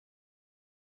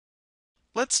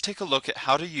Let's take a look at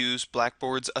how to use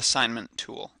Blackboard's assignment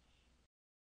tool.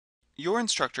 Your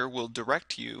instructor will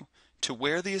direct you to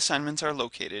where the assignments are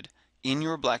located in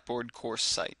your Blackboard course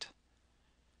site.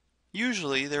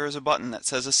 Usually there is a button that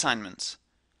says Assignments,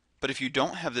 but if you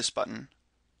don't have this button,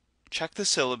 check the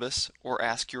syllabus or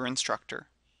ask your instructor.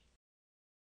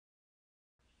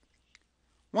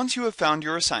 Once you have found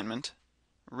your assignment,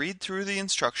 read through the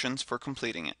instructions for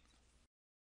completing it.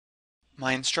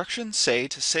 My instructions say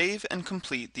to save and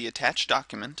complete the attached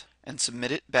document and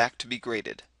submit it back to be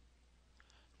graded.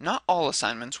 Not all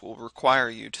assignments will require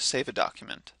you to save a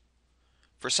document.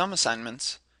 For some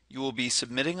assignments, you will be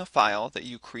submitting a file that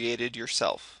you created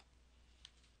yourself.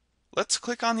 Let's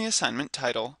click on the assignment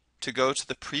title to go to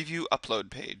the Preview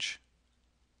Upload page.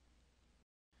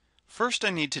 First, I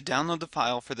need to download the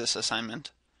file for this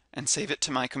assignment and save it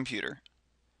to my computer.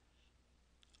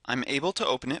 I'm able to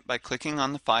open it by clicking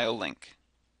on the file link.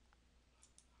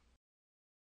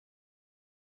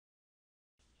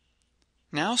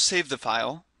 Now save the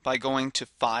file by going to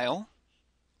File,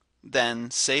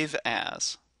 then Save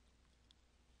As.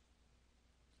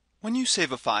 When you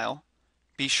save a file,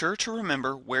 be sure to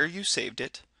remember where you saved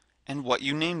it and what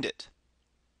you named it.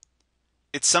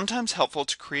 It's sometimes helpful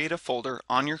to create a folder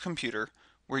on your computer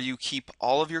where you keep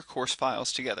all of your course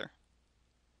files together.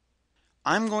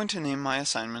 I'm going to name my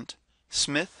assignment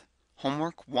Smith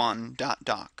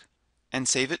Homework1.doc and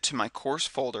save it to my course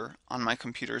folder on my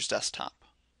computer's desktop.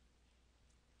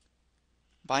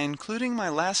 By including my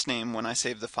last name when I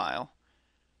save the file,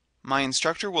 my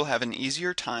instructor will have an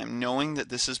easier time knowing that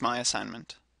this is my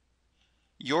assignment.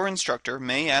 Your instructor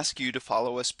may ask you to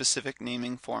follow a specific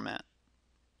naming format.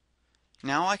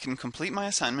 Now I can complete my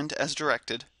assignment as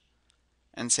directed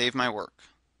and save my work.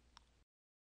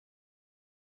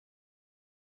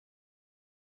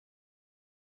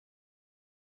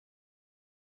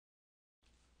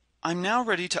 I'm now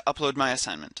ready to upload my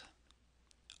assignment.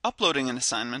 Uploading an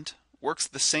assignment works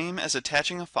the same as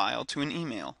attaching a file to an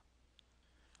email.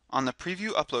 On the Preview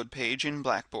Upload page in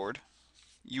Blackboard,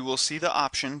 you will see the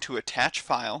option to attach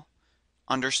file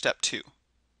under Step 2.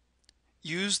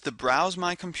 Use the Browse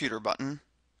My Computer button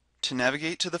to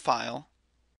navigate to the file,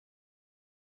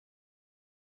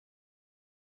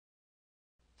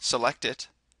 select it,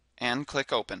 and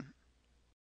click Open.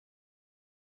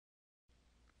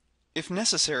 If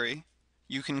necessary,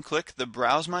 you can click the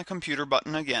Browse My Computer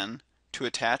button again to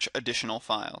attach additional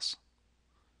files.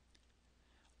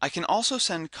 I can also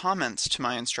send comments to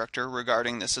my instructor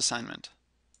regarding this assignment.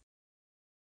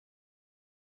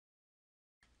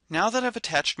 Now that I've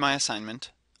attached my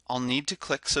assignment, I'll need to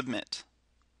click Submit.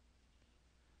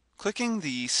 Clicking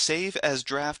the Save as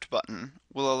Draft button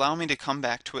will allow me to come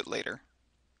back to it later.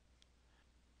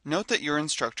 Note that your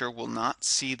instructor will not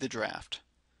see the draft.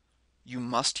 You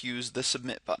must use the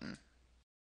Submit button.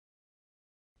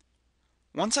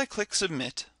 Once I click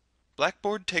Submit,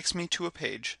 Blackboard takes me to a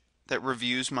page that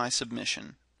reviews my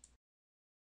submission.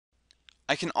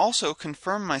 I can also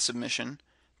confirm my submission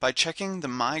by checking the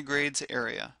My Grades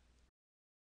area.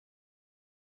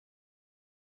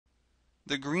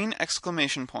 The green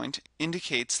exclamation point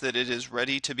indicates that it is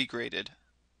ready to be graded.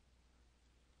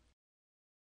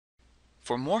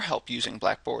 For more help using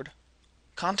Blackboard,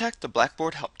 contact the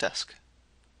Blackboard Help Desk.